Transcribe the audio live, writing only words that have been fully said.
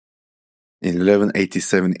In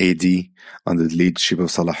 1187 AD, under the leadership of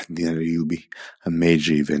Salah ad-Din al-Ayyubi, a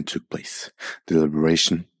major event took place, the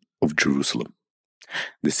liberation of Jerusalem.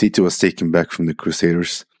 The city was taken back from the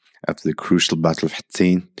Crusaders after the crucial Battle of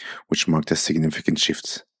Hattin, which marked a significant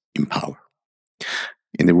shift in power.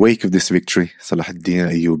 In the wake of this victory, Salah ad-Din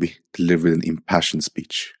al-Ayyubi delivered an impassioned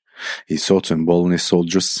speech. He sought to embolden his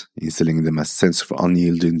soldiers, instilling in them a sense of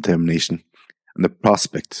unyielding determination and the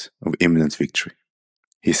prospect of imminent victory.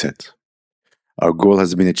 He said, "Our goal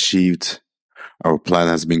has been achieved, our plan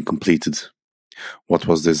has been completed. What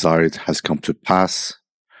was desired has come to pass,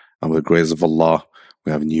 and with the grace of Allah,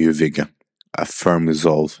 we have new vigor, a firm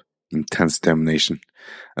resolve, intense determination,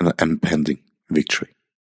 and an impending victory."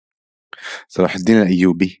 Salah ad-Din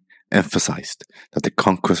al-Ayyubi emphasized that the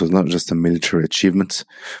conquest was not just a military achievement,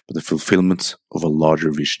 but the fulfillment of a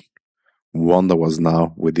larger vision, one that was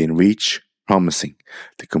now within reach, promising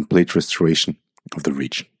the complete restoration of the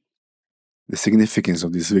region. The significance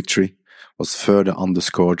of this victory was further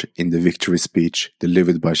underscored in the victory speech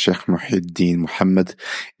delivered by Sheikh Muhyiddin Muhammad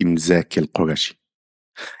ibn Zaki al-Qurashi.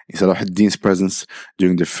 In Salah ad-Din's presence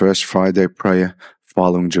during the first Friday prayer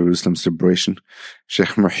following Jerusalem's liberation,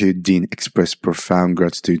 Sheikh Muhyiddin expressed profound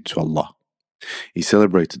gratitude to Allah. He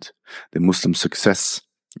celebrated the Muslim success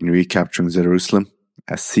in recapturing Jerusalem,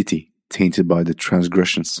 a city tainted by the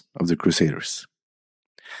transgressions of the Crusaders.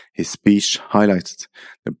 His speech highlighted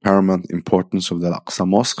the paramount importance of the Al-Aqsa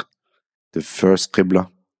Mosque, the first Qibla,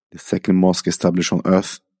 the second mosque established on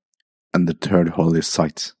earth, and the third holiest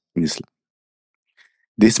site in Islam.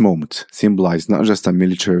 This moment symbolized not just a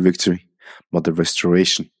military victory, but the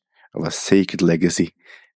restoration of a sacred legacy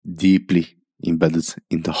deeply embedded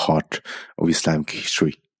in the heart of Islamic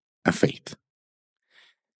history and faith.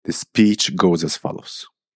 The speech goes as follows.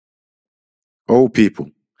 "O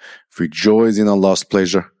people, rejoice in Allah's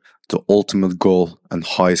pleasure, the ultimate goal and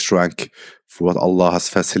highest rank for what Allah has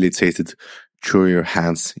facilitated through your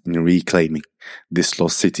hands in reclaiming this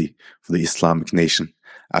lost city for the Islamic nation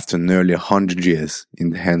after nearly 100 years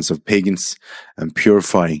in the hands of pagans and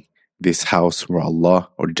purifying this house where Allah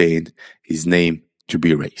ordained His name to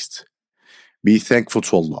be raised. Be thankful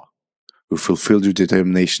to Allah, who fulfilled your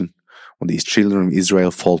determination when these children of Israel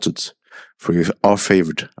faltered, for you are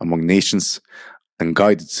favored among nations and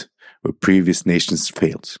guided where previous nations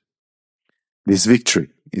failed. This victory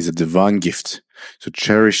is a divine gift, so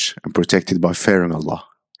cherish and protect it by fearing Allah.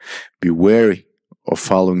 Be wary of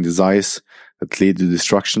following desires that lead to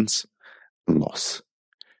destructions and loss.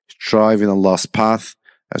 Strive in Allah's path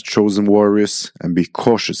as chosen warriors and be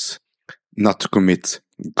cautious not to commit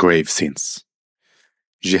grave sins.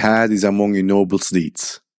 Jihad is among your noblest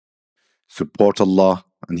deeds. Support Allah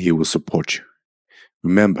and He will support you.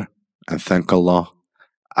 Remember and thank Allah.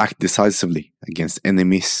 Act decisively against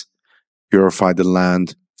enemies. Purify the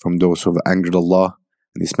land from those who have angered Allah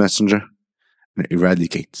and His Messenger, and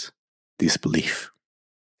eradicate disbelief."